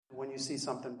you see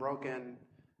something broken,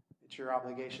 it's your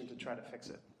obligation to try to fix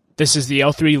it. This is the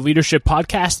L3 Leadership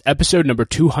Podcast, episode number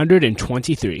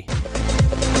 223.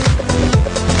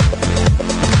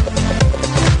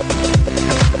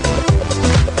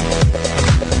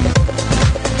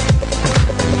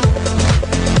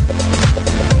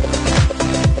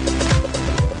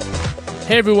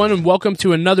 Hey everyone, and welcome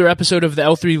to another episode of the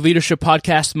L3 Leadership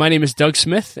Podcast. My name is Doug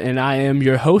Smith, and I am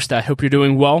your host. I hope you're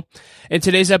doing well. In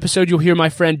today's episode, you'll hear my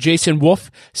friend Jason Wolfe,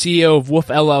 CEO of Wolfe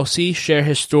LLC, share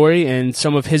his story and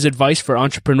some of his advice for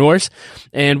entrepreneurs.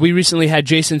 And we recently had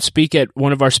Jason speak at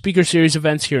one of our speaker series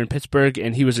events here in Pittsburgh,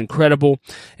 and he was incredible.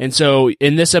 And so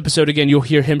in this episode, again, you'll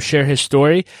hear him share his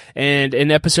story. And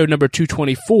in episode number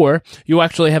 224, you'll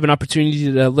actually have an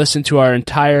opportunity to listen to our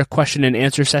entire question and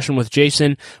answer session with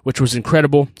Jason, which was incredible.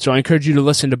 So I encourage you to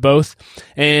listen to both.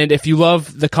 And if you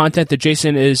love the content that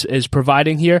Jason is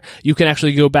providing here, you can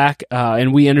actually go back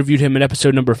and we interviewed him in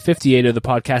episode number 58 of the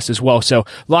podcast as well. So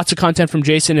lots of content from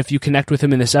Jason. If you connect with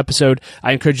him in this episode,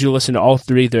 I encourage you to listen to all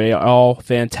three. They are all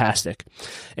fantastic.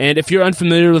 And if you're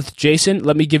unfamiliar with Jason,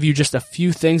 let me give you just a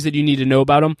few things that you need to know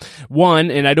about him.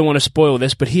 One, and I don't want to spoil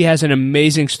this, but he has an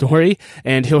amazing story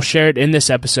and he'll share it in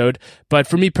this episode. But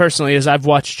for me personally, as I've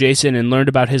watched Jason and learned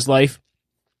about his life,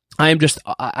 I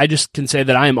just can say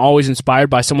that I am always inspired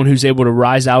by someone who's able to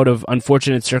rise out of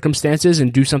unfortunate circumstances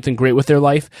and do something great with their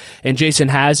life. And Jason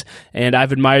has, and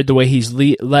I've admired the way he's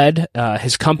led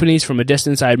his companies from a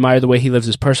distance. I admire the way he lives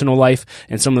his personal life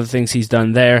and some of the things he's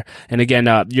done there. And again,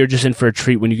 you're just in for a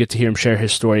treat when you get to hear him share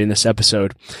his story in this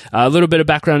episode. A little bit of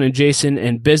background in Jason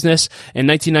and business. In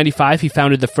 1995, he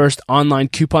founded the first online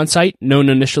coupon site, known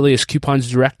initially as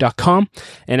couponsdirect.com.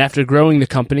 And after growing the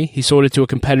company, he sold it to a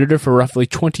competitor for roughly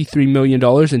 $23 million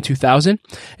in 2000,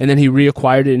 and then he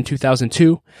reacquired it in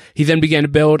 2002. He then began to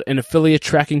build an affiliate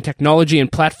tracking technology and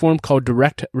platform called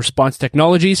Direct Response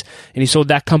Technologies, and he sold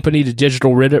that company to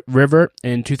Digital River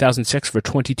in 2006 for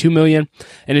 $22 million.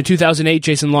 And in 2008,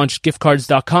 Jason launched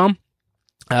giftcards.com.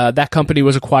 That company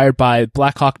was acquired by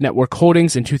Blackhawk Network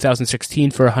Holdings in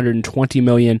 2016 for $120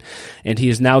 million, and he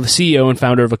is now the CEO and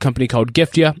founder of a company called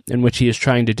Giftia, in which he is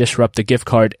trying to disrupt the gift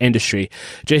card industry.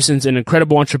 Jason's an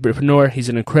incredible entrepreneur. He's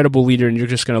an incredible leader, and you're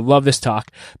just going to love this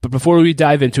talk. But before we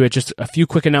dive into it, just a few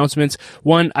quick announcements.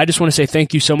 One, I just want to say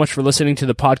thank you so much for listening to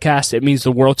the podcast. It means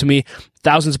the world to me.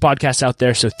 Thousands of podcasts out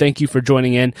there, so thank you for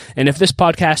joining in. And if this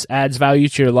podcast adds value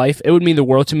to your life, it would mean the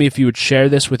world to me if you would share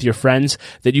this with your friends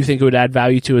that you think it would add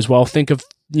value to as well. Think of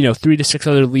 3 to 6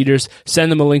 other leaders,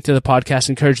 send them a link to the podcast,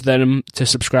 encourage them to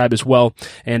subscribe as well,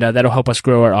 and that'll help us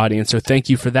grow our audience. So thank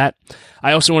you for that.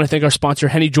 I also want to thank our sponsor,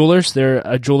 Henny Jewelers. They're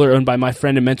a jeweler owned by my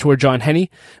friend and mentor, John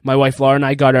Henny. My wife, Laura, and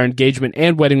I got our engagement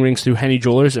and wedding rings through Henny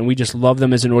Jewelers, and we just love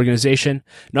them as an organization.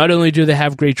 Not only do they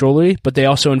have great jewelry, but they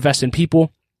also invest in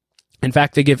people. In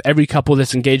fact, they give every couple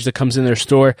that's engaged that comes in their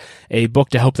store a book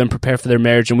to help them prepare for their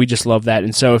marriage, and we just love that.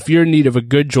 And so if you're in need of a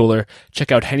good jeweler,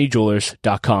 check out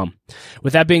hennyjewelers.com.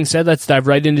 With that being said, let's dive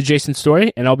right into Jason's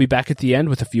story, and I'll be back at the end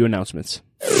with a few announcements.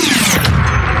 Well,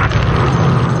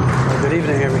 good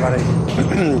evening, everybody.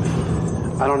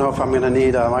 I don't know if I'm going to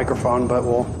need a microphone, but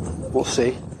we'll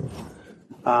see.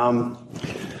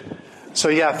 So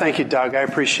yeah, thank you, Doug. I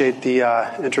appreciate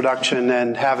the introduction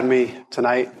and having me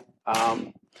tonight.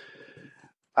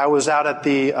 I was out at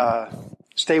the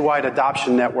statewide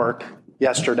adoption network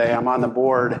yesterday. I'm on the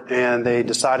board, and they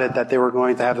decided that they were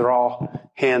going to have their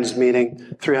all-hands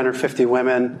meeting, 350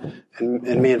 women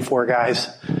and me and 4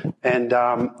 guys. And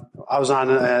I was on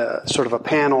a sort of a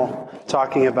panel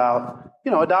talking about,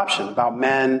 adoption, about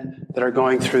men that are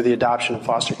going through the adoption and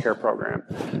foster care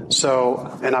program.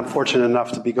 So, and I'm fortunate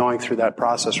enough to be going through that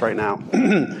process right now.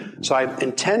 So I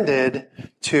intended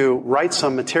to write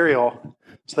some material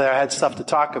so that I had stuff to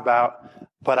talk about,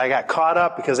 but I got caught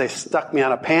up because they stuck me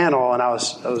on a panel, and I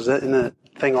was in the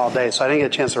thing all day, so I didn't get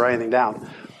a chance to write anything down.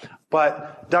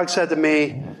 But Doug said to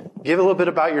me, give a little bit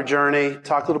about your journey,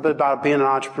 talk a little bit about being an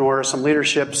entrepreneur, some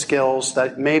leadership skills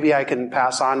that maybe I can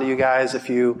pass on to you guys if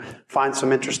you find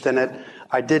some interest in it.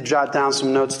 I did jot down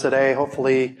some notes today.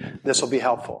 Hopefully this will be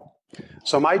helpful.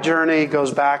 So my journey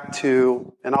goes back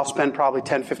to, and I'll spend probably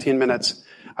 10, 15 minutes.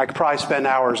 I could probably spend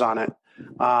hours on it.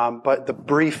 But the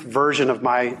brief version of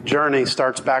my journey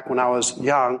starts back when I was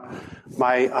young.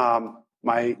 My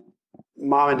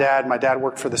mom and dad, my dad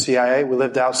worked for the CIA. We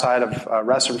lived outside of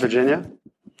Western Virginia,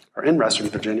 or in Western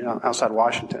Virginia, outside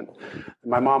Washington.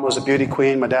 My mom was a beauty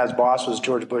queen. My dad's boss was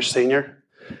George Bush Sr.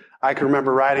 I can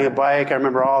remember riding a bike. I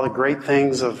remember all the great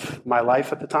things of my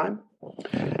life at the time.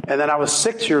 And then I was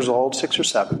 6 years old, 6 or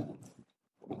 7.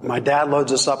 My dad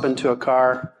loads us up into a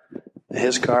car,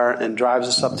 his car, and drives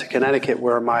us up to Connecticut,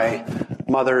 where my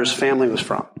mother's family was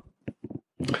from.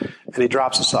 and he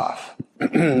drops us off.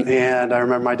 And I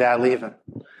remember my dad leaving.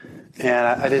 And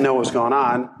I didn't know what was going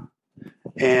on.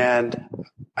 And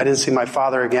I didn't see my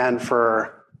father again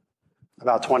for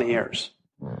about 20 years.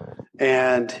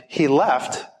 And he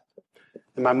left,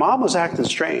 and my mom was acting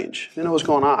strange. I didn't know what was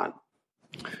going on.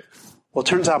 Well, it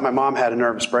turns out my mom had a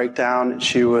nervous breakdown.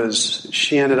 She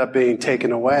ended up being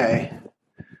taken away.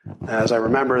 As I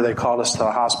remember, they called us to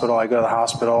the hospital. I go to the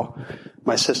hospital.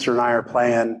 My sister and I are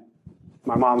playing.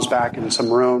 My mom's back in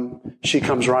some room. She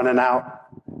comes running out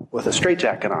with a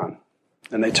straitjacket on.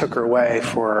 And they took her away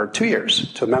for 2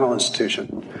 years to a mental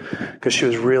institution because she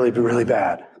was really, really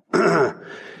bad.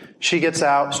 She gets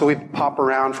out, so we pop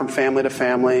around from family to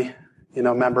family,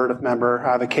 member to member.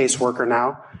 I have a caseworker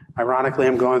now. Ironically,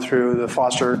 I'm going through the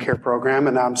foster care program,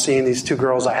 and I'm seeing these two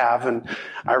girls I have, and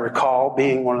I recall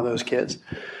being one of those kids,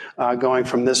 going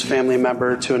from this family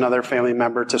member to another family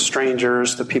member to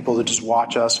strangers to people that just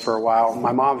watch us for a while.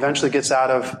 My mom eventually gets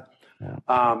out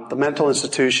of the mental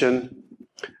institution,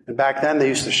 and back then they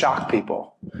used to shock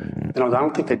people. I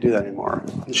don't think they do that anymore.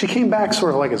 And she came back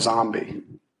sort of like a zombie.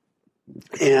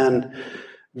 And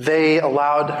they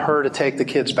allowed her to take the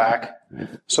kids back.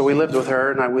 So we lived with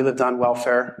her, and we lived on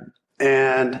welfare.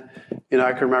 And,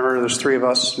 I can remember there's three of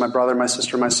us, my brother, my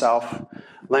sister, myself,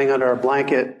 laying under a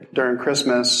blanket during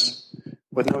Christmas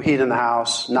with no heat in the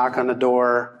house, knock on the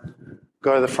door,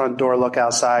 go to the front door, look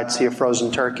outside, see a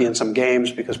frozen turkey and some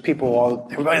games because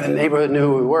everybody in the neighborhood knew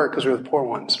who we were because we were the poor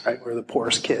ones, right? We were the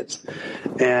poorest kids.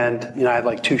 And, I had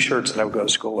like 2 shirts that I would go to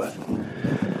school with.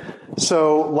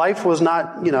 So life was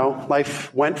not,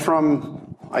 life went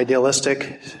from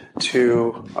idealistic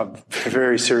to a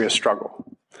very serious struggle.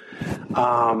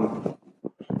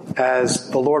 As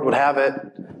the Lord would have it,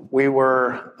 we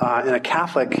were in a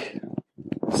Catholic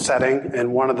setting,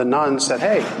 and one of the nuns said,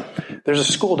 hey, there's a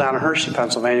school down in Hershey,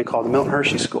 Pennsylvania called the Milton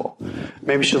Hershey School.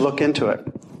 Maybe you should look into it.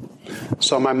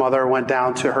 So my mother went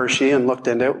down to Hershey and looked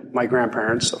into it. My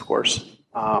grandparents, of course.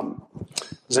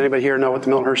 Does anybody here know what the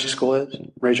Milton Hershey School is?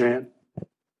 Raise your hand.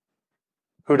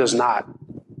 Who does not?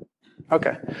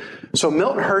 Okay. So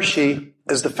Milton Hershey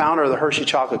is the founder of the Hershey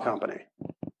Chocolate Company.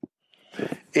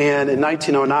 And in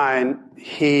 1909,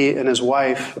 he and his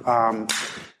wife,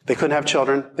 they couldn't have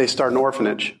children. They started an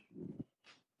orphanage.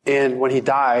 And when he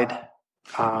died,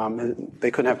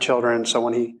 they couldn't have children. So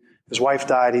when his wife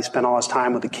died, he spent all his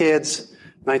time with the kids.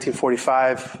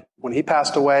 1945, when he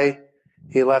passed away,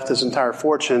 he left his entire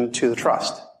fortune to the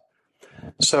trust.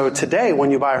 So today,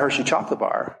 when you buy a Hershey chocolate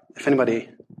bar, if anybody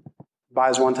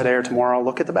buys one today or tomorrow,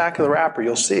 look at the back of the wrapper.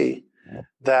 You'll see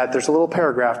that there's a little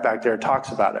paragraph back there that talks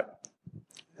about it.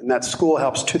 And that school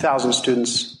helps 2,000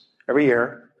 students every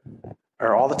year,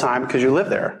 or all the time, because you live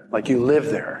there. Like you live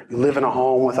there. You live in a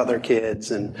home with other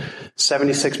kids, and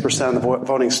 76% of the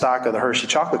voting stock of the Hershey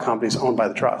Chocolate Company is owned by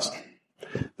the trust.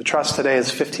 The trust today is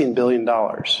 $15 billion,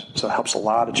 so it helps a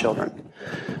lot of children.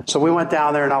 So we went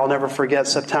down there, and I'll never forget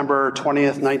September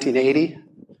 20th, 1980,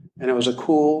 and it was a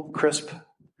cool, crisp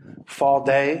fall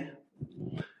day.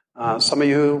 Some of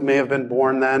you may have been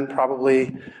born then,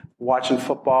 probably watching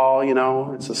football, it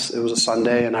was a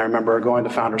Sunday, and I remember going to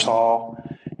Founders Hall,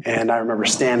 and I remember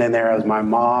standing there as my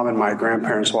mom and my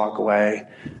grandparents walk away,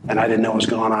 and I didn't know what was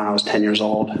going on. I was 10 years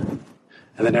old, and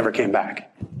they never came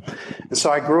back. And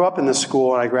so I grew up in this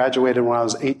school, and I graduated when I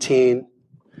was 18.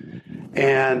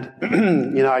 And,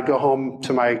 I'd go home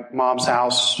to my mom's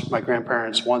house, my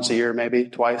grandparents, once a year, maybe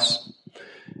twice.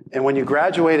 And when you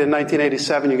graduated in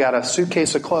 1987, you got a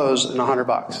suitcase of clothes and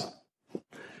 $100.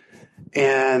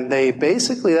 And they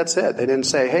basically, that's it. They didn't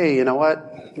say, hey, you know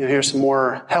what? Here's some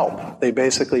more help. They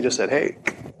basically just said, hey,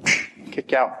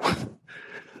 kick you out.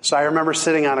 So I remember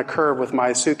sitting on a curb with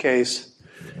my suitcase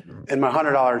and my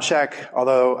 $100 check,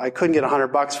 although I couldn't get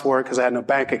 $100 for it because I had no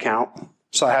bank account.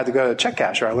 So I had to go to a check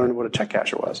casher. I learned what a check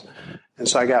casher was. And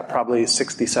so I got probably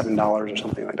 $67 or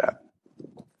something like that.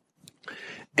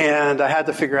 And I had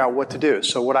to figure out what to do.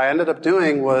 So what I ended up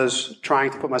doing was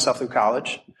trying to put myself through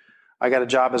college. I got a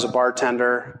job as a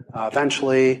bartender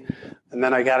eventually, and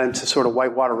then I got into sort of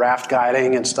whitewater raft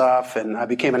guiding and stuff, and I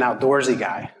became an outdoorsy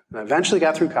guy. And I eventually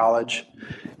got through college,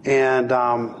 and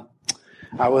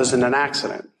I was in an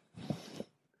accident.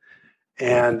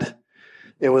 And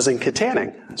it was in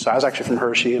Katanning. So I was actually from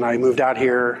Hershey, and I moved out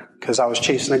here because I was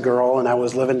chasing a girl, and I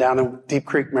was living down in Deep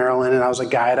Creek, Maryland, and I was a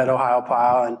guide at Ohio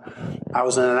Pile, and I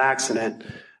was in an accident.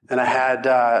 And I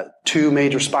had 2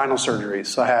 major spinal surgeries.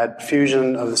 So I had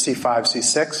fusion of the C5,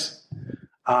 C6,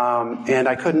 and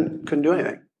I couldn't do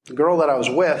anything. The girl that I was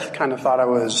with kind of thought I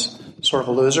was sort of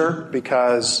a loser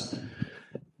because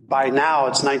by now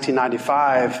it's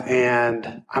 1995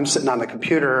 and I'm sitting on the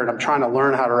computer and I'm trying to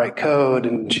learn how to write code.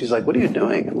 And she's like, what are you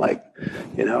doing? I'm like,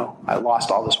 I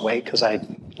lost all this weight because I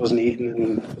wasn't eating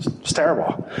and it was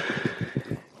terrible.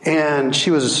 And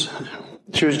she was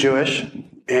Jewish,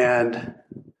 and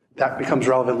that becomes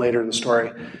relevant later in the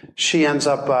story. She ends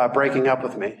up breaking up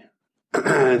with me.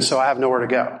 And so I have nowhere to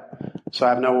go. So I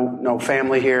have no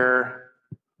family here,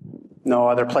 no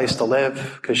other place to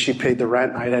live because she paid the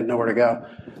rent. I had nowhere to go.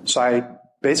 So I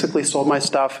basically sold my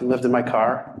stuff and lived in my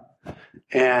car.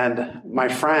 And my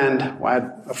friend, I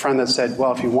had a friend that said,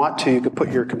 well, if you want to, you could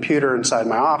put your computer inside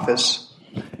my office.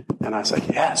 And I was like,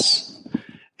 yes.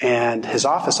 And his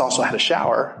office also had a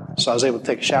shower. So I was able to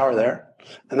take a shower there.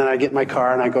 And then I'd get in my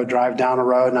car and I'd go drive down a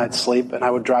road and I'd sleep and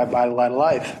I would drive by the Light of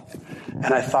Life.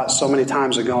 And I thought so many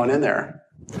times of going in there,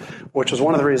 which was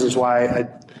one of the reasons why I,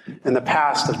 in the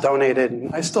past, have donated,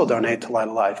 and I still donate to Light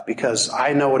of Life because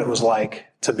I know what it was like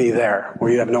to be there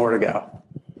where you have nowhere to go.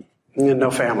 You have no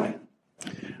family.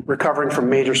 Recovering from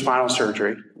major spinal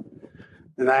surgery.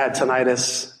 And I had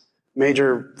tinnitus,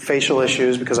 major facial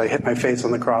issues because I hit my face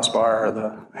on the crossbar or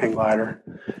the hang glider.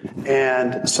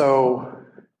 And so,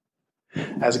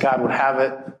 as God would have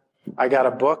it, I got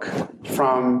a book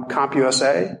from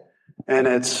CompUSA, and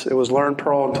it was Learn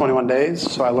Perl in 21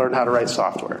 days, so I learned how to write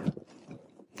software.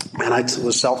 And I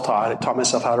was self-taught. I taught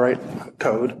myself how to write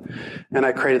code, and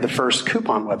I created the first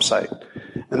coupon website,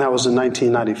 and that was in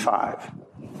 1995.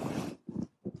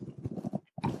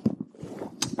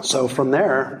 So from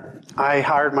there, I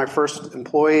hired my first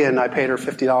employee, and I paid her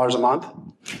 $50 a month.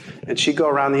 And she'd go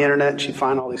around the internet, and she'd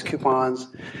find all these coupons,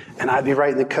 and I'd be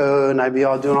writing the code, and I'd be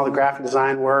doing all the graphic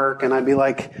design work, and I'd be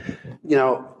like,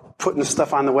 putting the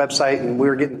stuff on the website, and we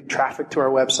were getting traffic to our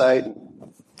website.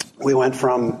 We went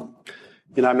from,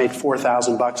 I made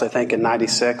 $4,000, I think, in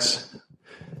 96.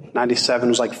 97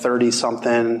 was like 30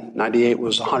 something. 98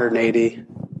 was 180.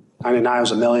 99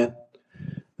 was $1 million.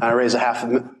 I raised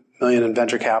 $500,000 in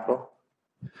venture capital.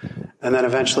 And then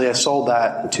eventually I sold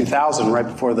that in 2000, right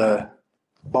before the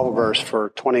bubble burst, for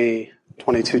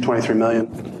 23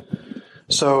 million.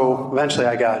 So eventually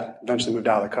I moved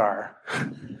out of the car.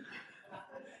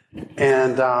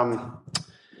 And,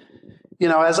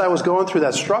 as I was going through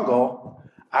that struggle,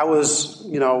 I was,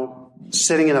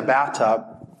 sitting in a bathtub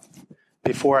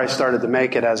before I started to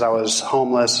make it as I was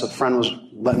homeless. A friend was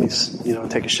letting me,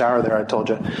 take a shower there, I told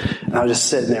you. And I was just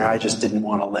sitting there. I just didn't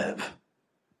want to live.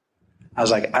 I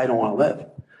was like, I don't want to live.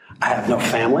 I have no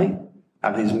family. I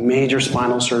have these major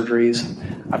spinal surgeries.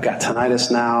 I've got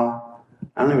tinnitus now.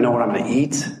 I don't even know what I'm going to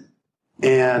eat.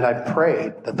 And I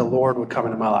prayed that the Lord would come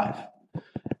into my life.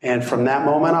 And from that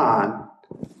moment on,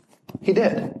 he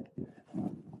did,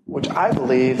 which I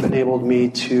believe enabled me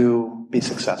to be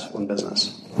successful in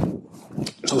business. So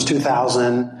it was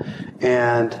 2000,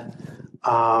 and,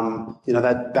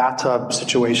 that bathtub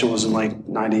situation was in like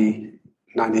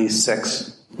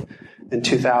 96. In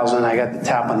 2000, I got the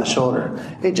tap on the shoulder.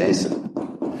 Hey, Jason,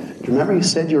 do you remember you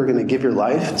said you were going to give your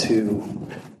life to,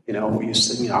 you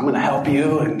said, I'm going to help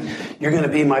you, and you're going to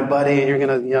be my buddy, and you're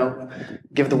going to,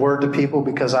 give the word to people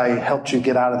because I helped you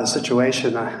get out of the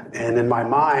situation. And in my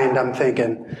mind, I'm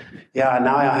thinking, yeah,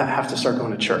 now I have to start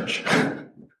going to church.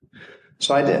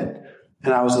 So I did.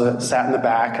 And I was sat in the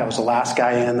back. I was the last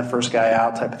guy in, the first guy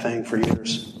out type of thing for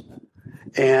years.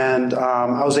 And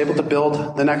I was able to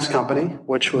build the next company,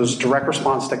 which was Direct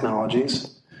Response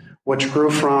Technologies, which grew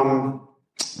from,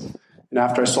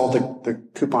 after I sold the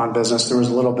coupon business, there was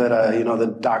a little bit of, the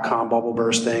dot-com bubble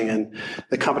bursting, and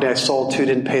the company I sold to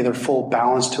didn't pay their full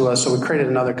balance to us. So we created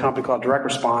another company called Direct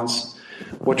Response,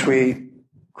 which we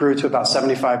grew to about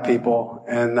 75 people.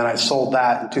 And then I sold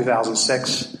that in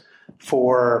 2006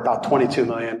 for about 22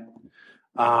 million.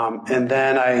 And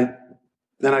then I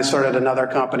started another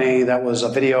company that was a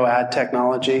video ad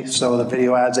technology. So the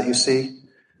video ads that you see,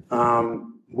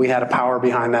 we had a power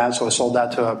behind that. So I sold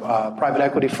that to a private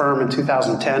equity firm in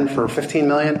 2010 for 15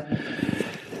 million.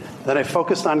 Then I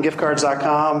focused on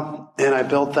giftcards.com, and I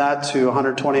built that to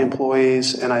 120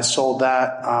 employees, and I sold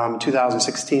that in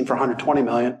 2016 for 120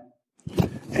 million.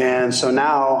 And so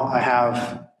now I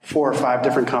have 4 or 5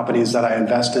 different companies that I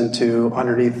invest into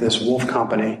underneath this Wolfe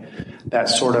company that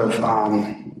sort of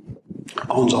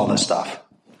owns all this stuff.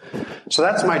 So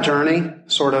that's my journey,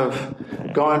 sort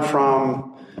of going from,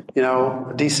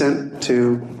 decent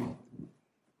to,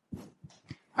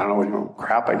 I don't know,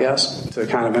 crap, I guess, to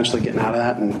kind of eventually getting out of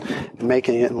that and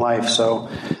making it in life. So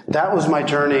that was my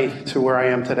journey to where I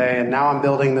am today. And now I'm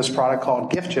building this product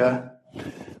called Giftja,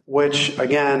 which,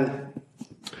 again,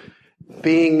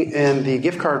 being in the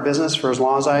gift card business for as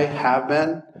long as I have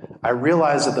been, I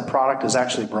realized that the product is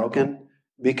actually broken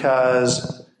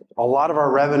because A lot of our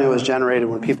revenue was generated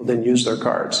when people didn't use their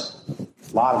cards.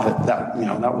 A lot of it,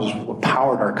 that was what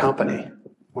powered our company.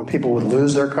 When people would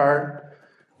lose their card,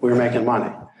 we were making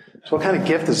money. So what kind of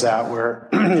gift is that where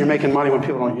you're making money when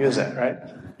people don't use it, right?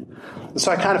 And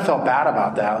so I kind of felt bad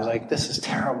about that. I was like, this is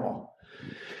terrible.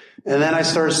 And then I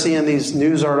started seeing these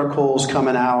news articles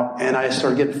coming out, and I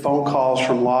started getting phone calls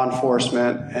from law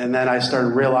enforcement, and then I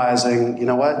started realizing, you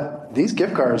know what? These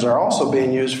gift cards are also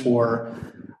being used for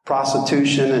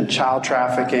prostitution and child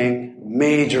trafficking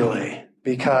majorly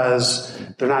because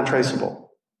they're not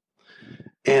traceable.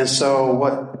 And so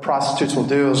what prostitutes will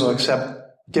do is they'll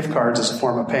accept gift cards as a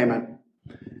form of payment,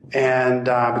 and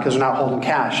because they're not holding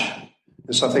cash.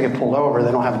 And so if they get pulled over,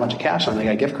 they don't have a bunch of cash on them.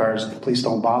 They got gift cards. The police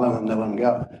don't bother them. They let them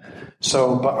go.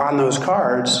 So, but on those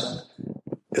cards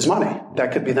is money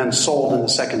that could be then sold in the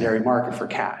secondary market for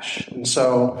cash. And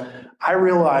so I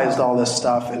realized all this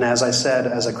stuff. And as I said,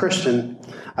 as a Christian,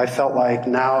 I felt like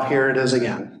now here it is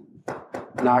again,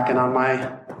 knocking on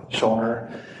my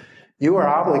shoulder. You are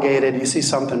obligated. You see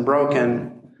something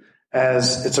broken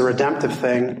as it's a redemptive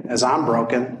thing, as I'm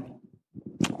broken.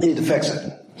 You need to fix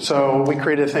it. So we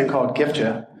created a thing called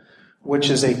Giftja, which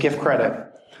is a gift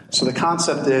credit. So the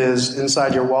concept is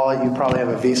inside your wallet, you probably have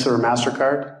a Visa or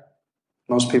MasterCard.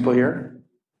 Most people here.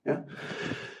 Yeah.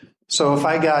 So if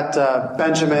I got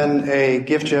Benjamin a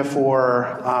Giftja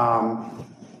for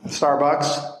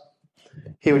Starbucks,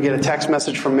 he would get a text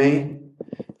message from me.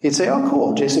 He'd say, oh,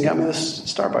 cool, Jason got me this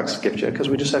Starbucks Giftja because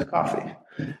we just had coffee.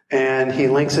 And he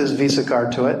links his Visa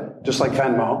card to it, just like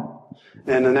Venmo.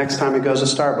 And the next time he goes to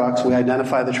Starbucks, we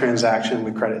identify the transaction,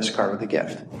 we credit his card with a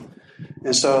gift.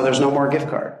 And so there's no more gift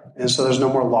card. And so there's no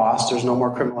more loss, there's no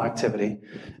more criminal activity.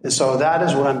 And so that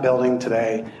is what I'm building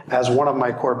today as one of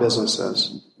my core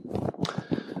businesses.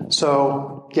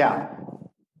 So, yeah.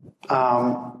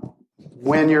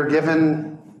 When you're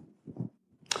given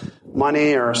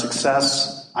money or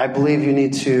success, I believe you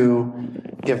need to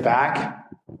give back.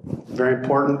 Very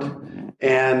important.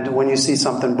 And when you see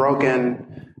something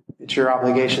broken, it's your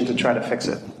obligation to try to fix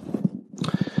it.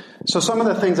 So some of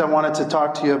the things I wanted to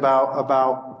talk to you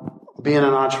about being an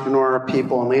entrepreneur,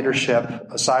 people, and leadership,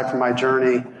 aside from my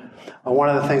journey, one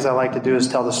of the things I like to do is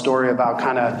tell the story about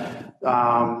kind of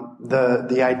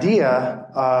the idea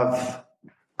of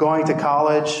going to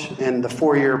college and the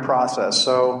 4-year process.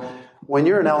 So when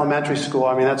you're in elementary school,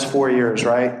 I mean, that's 4 years,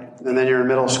 right? And then you're in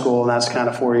middle school, and that's kind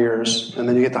of 4 years. And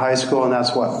then you get to high school, and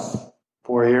that's what?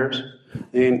 4 years?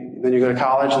 Then you go to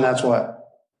college, and that's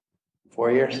what?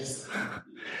 4 years?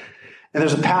 And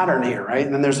there's a pattern here, right?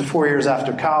 And then there's the 4 years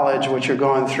after college, which you're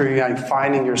going through, you're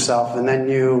finding yourself, and then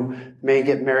you may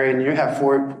get married, and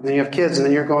then you have kids, and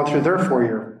then you're going through their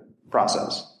 4-year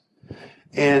process.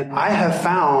 And I have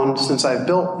found, since I've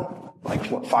built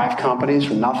 5 companies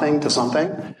from nothing to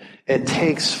something, it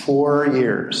takes 4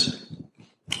 years.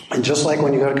 And just like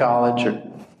when you go to college,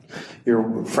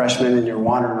 you're a freshman and you're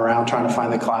wandering around trying to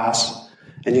find the class,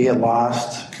 and you get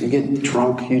lost, you get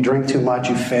drunk, you drink too much,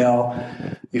 you fail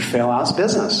out. It's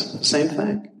business, same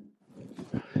thing.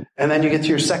 And then you get to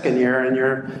your second year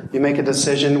and you make a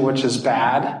decision which is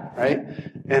bad, right?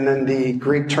 And then the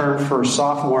Greek term for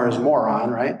sophomore is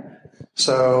moron, right?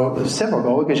 So it's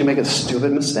typical because you make a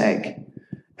stupid mistake.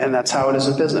 And that's how it is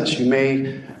in business. You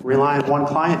may rely on one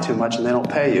client too much and they don't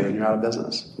pay you and you're out of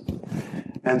business.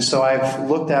 And so I've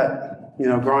looked at,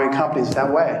 growing companies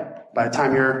that way. By the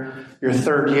time your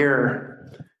third year,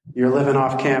 you're living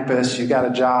off campus, you got a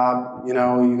job, you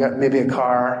got maybe a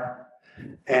car,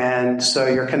 and so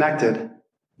you're connected.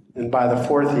 And by the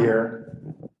 4th year,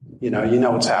 you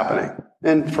know what's happening.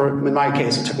 And in my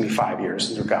case, it took me 5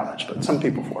 years through college, but some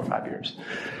people 4 or 5 years.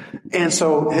 And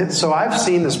so I've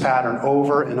seen this pattern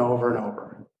over and over and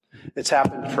over. It's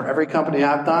happened for every company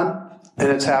I've done, and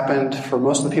it's happened for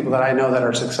most of the people that I know that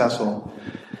are successful.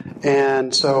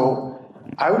 And so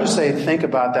I would just say think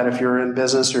about that if you're in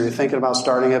business or you're thinking about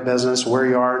starting a business, where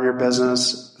you are in your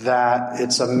business, that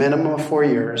it's a minimum of 4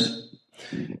 years,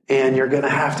 and you're going to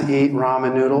have to eat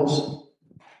ramen noodles,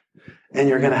 and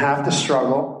you're going to have to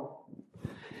struggle.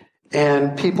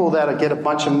 And people that get a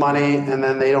bunch of money and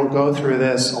then they don't go through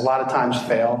this a lot of times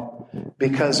fail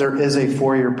because there is a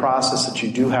 4-year process that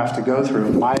you do have to go through,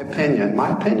 in my opinion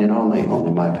only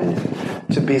my opinion,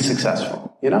 to be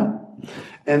successful,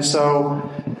 And so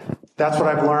that's what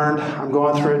I've learned. I'm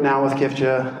going through it now with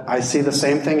Giftja. I see the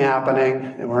same thing happening,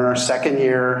 and we're in our 2nd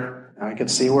year. I can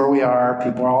see where we are.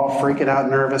 People are all freaking out,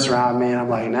 nervous around me, and I'm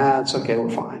like, nah, it's okay, we're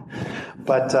fine.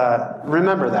 But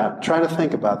remember that. Try to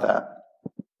think about that.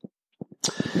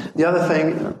 The other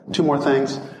thing, 2 more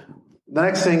things. The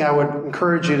next thing I would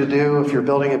encourage you to do if you're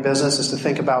building a business is to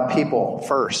think about people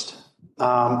first.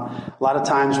 A lot of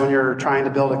times when you're trying to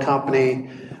build a company,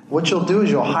 what you'll do is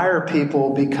you'll hire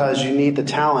people because you need the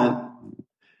talent,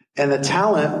 and the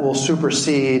talent will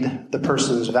supersede the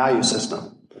person's value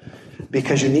system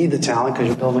because you need the talent because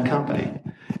you're building a company.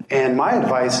 And my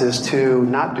advice is to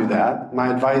not do that.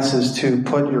 My advice is to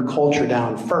put your culture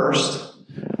down first,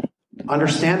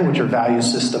 understand what your value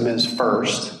system is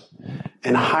first,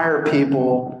 and hire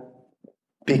people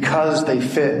because they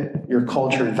fit your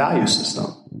culture and value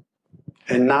system,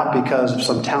 and not because of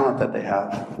some talent that they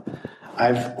have.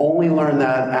 I've only learned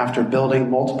that after building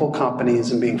multiple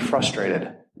companies and being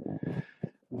frustrated.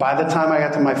 By the time I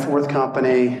got to my fourth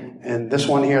company, and this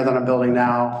one here that I'm building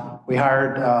now, we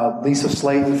hired Lisa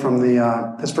Slayton from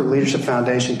the Pittsburgh Leadership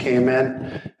Foundation came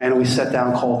in, and we set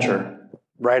down culture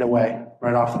right away,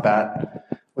 right off the bat.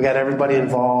 We got everybody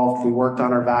involved. We worked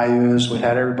on our values. We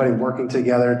had everybody working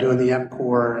together, doing the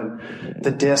MCORE and the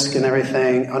DISC and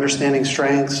everything, understanding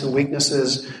strengths and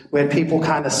weaknesses. We had people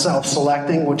kind of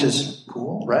self-selecting, which is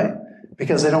cool, right?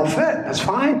 Because they don't fit. That's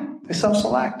fine. They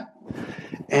self-select.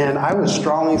 And I would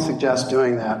strongly suggest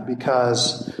doing that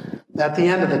because at the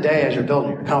end of the day, as you're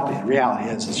building your company, the reality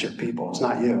is it's your people. It's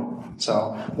not you.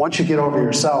 So once you get over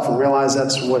yourself and realize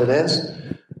that's what it is,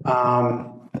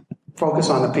 focus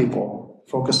on the people.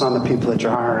 Focus on the people that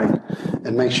you're hiring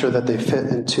and make sure that they fit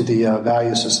into the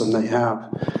value system that you have.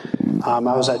 I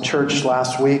was at church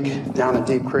last week down at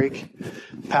Deep Creek.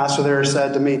 The pastor there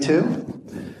said to me too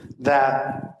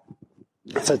that,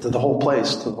 said to the whole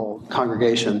place, to the whole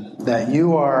congregation, that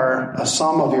you are a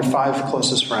sum of your 5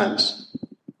 closest friends.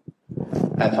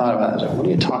 I thought about it. I was like, what are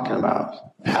you talking about?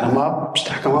 Add them up?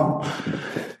 Stack them up?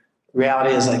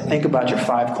 Reality is, like, think about your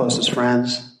 5 closest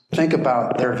friends. Think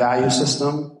about their value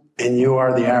system. And you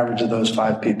are the average of those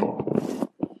 5 people.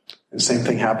 And the same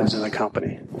thing happens in a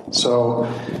company. So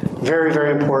very,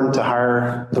 very important to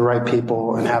hire the right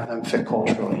people and have them fit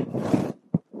culturally.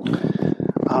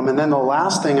 And then the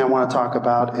last thing I want to talk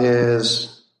about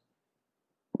is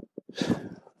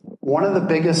one of the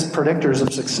biggest predictors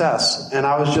of success. And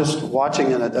I was just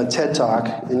watching a TED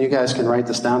Talk, and you guys can write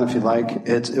this down if you like.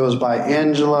 It was by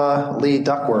Angela Lee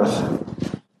Duckworth.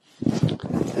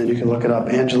 And you can look it up,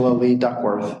 Angela Lee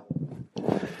Duckworth.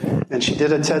 And she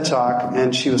did a TED Talk,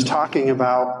 and she was talking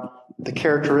about the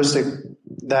characteristic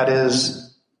that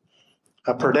is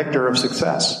a predictor of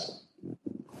success.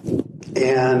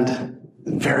 And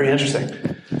very interesting.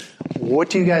 What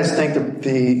do you guys think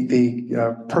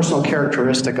the personal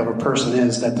characteristic of a person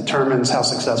is that determines how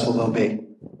successful they'll be?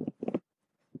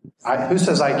 Who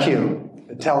says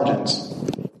IQ? Intelligence?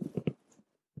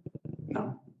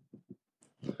 No.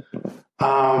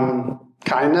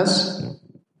 Kindness?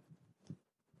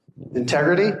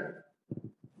 Integrity?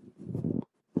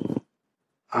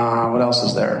 What else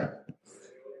is there?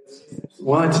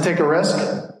 Willing to take a risk?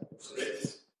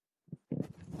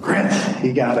 Grit.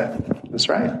 He got it. That's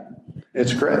right.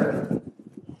 It's grit.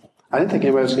 I didn't think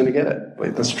anybody was going to get it,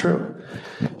 but that's true.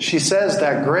 She says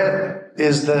that grit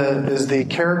is the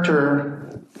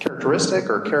characteristic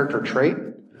or character trait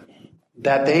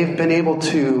that they've been able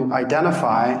to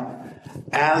identify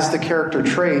as the character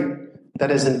trait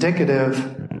that is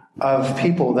indicative of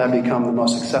people that become the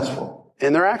most successful.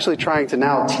 And they're actually trying to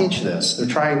now teach this. They're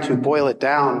trying to boil it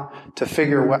down to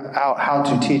figure out how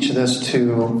to teach this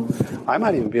to, I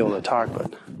might even be able to talk,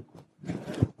 but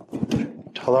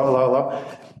hello.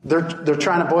 They're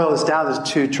trying to boil this down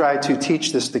to try to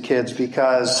teach this to kids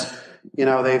because, you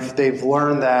know, they've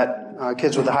learned that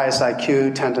kids with the highest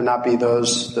IQ tend to not be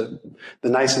those, the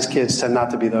nicest kids tend not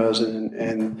to be those,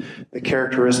 and the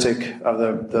characteristic of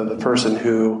the person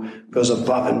who goes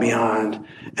above and beyond.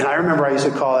 And I remember I used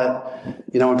to call it,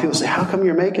 you know, when people say, how come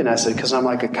you're making it? I said, because I'm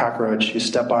like a cockroach. You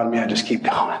step on me, I just keep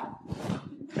going.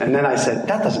 And then I said,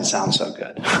 that doesn't sound so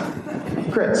good.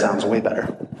 Grit sounds way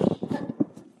better.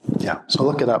 Yeah, so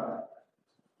look it up.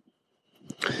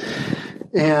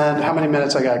 And how many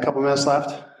minutes I got? A couple minutes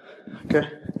left? Okay.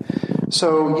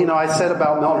 So, you know, I said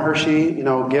about Milton Hershey, you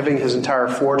know, giving his entire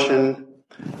fortune,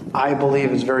 I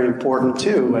believe is very important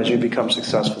too as you become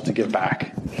successful to give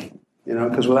back. You know,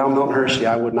 because without Milton Hershey,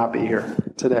 I would not be here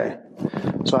today.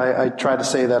 So I try to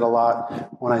say that a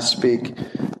lot when I speak.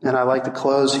 And I like to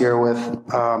close here with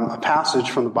a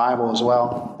passage from the Bible as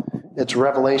well. It's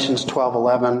Revelations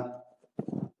 12:11.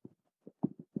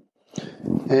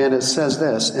 And it says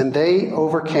this, and they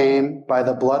overcame by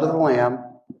the blood of the Lamb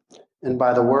and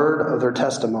by the word of their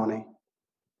testimony.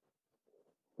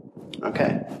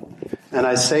 Okay. And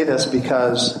I say this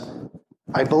because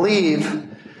I believe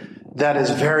that is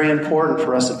very important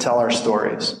for us to tell our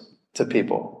stories to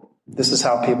people. This is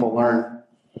how people learn.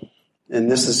 And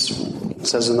this is, it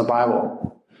says in the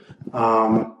Bible,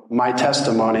 my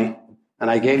testimony,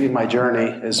 and I gave you my journey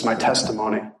as my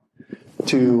testimony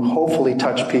to hopefully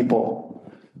touch people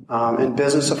in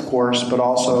business, of course, but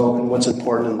also in what's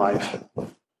important in life.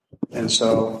 And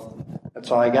so that's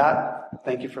all I got.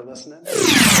 Thank you for listening.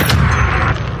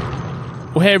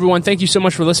 Well, hey, everyone. Thank you so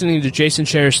much for listening to Jason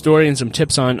share his story and some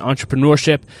tips on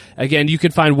entrepreneurship. Again, you can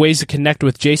find ways to connect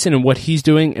with Jason and what he's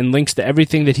doing and links to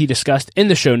everything that he discussed in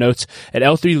the show notes at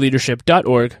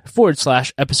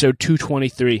l3leadership.org/episode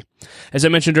 223. As I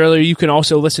mentioned earlier, you can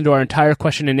also listen to our entire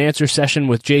question and answer session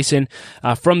with Jason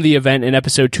from the event in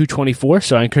episode 224.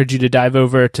 So I encourage you to dive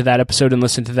over to that episode and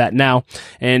listen to that now.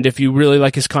 And if you really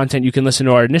like his content, you can listen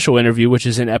to our initial interview, which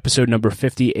is in episode number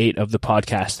 58 of the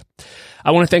podcast. I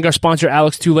want to thank our sponsor,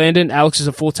 Alex Toulandon. Alex is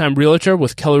a full-time realtor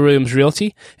with Keller Williams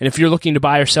Realty. And if you're looking to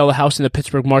buy or sell a house in the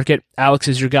Pittsburgh market, Alex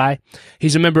is your guy.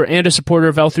 He's a member and a supporter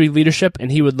of L3 Leadership,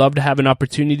 and he would love to have an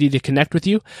opportunity to connect with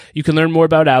you. You can learn more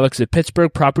about Alex at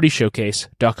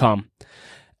pittsburghpropertyshowcase.com.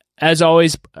 As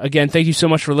always, again, thank you so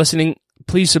much for listening.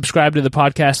 Please subscribe to the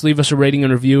podcast, leave us a rating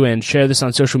and review, and share this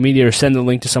on social media or send the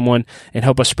link to someone and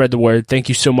help us spread the word. Thank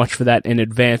you so much for that in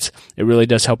advance. It really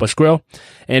does help us grow.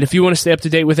 And if you want to stay up to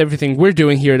date with everything we're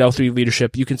doing here at L3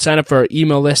 Leadership, you can sign up for our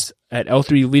email list at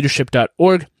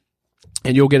l3leadership.org.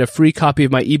 And you'll get a free copy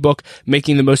of my ebook,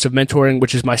 Making the Most of Mentoring,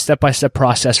 which is my step-by-step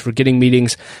process for getting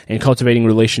meetings and cultivating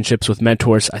relationships with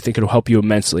mentors. I think it'll help you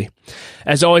immensely.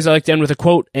 As always, I like to end with a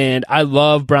quote, and I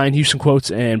love Brian Houston quotes,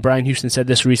 and Brian Houston said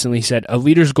this recently. He said, "A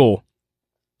leader's goal,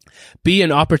 be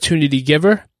an opportunity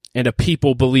giver and a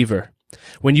people believer.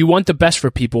 When you want the best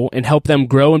for people and help them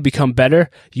grow and become better,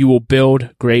 you will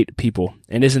build great people."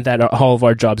 And isn't that all of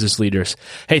our jobs as leaders?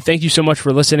 Hey, thank you so much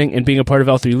for listening and being a part of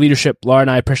L3 Leadership. Laura and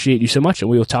I appreciate you so much,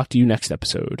 and we will talk to you next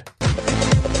episode.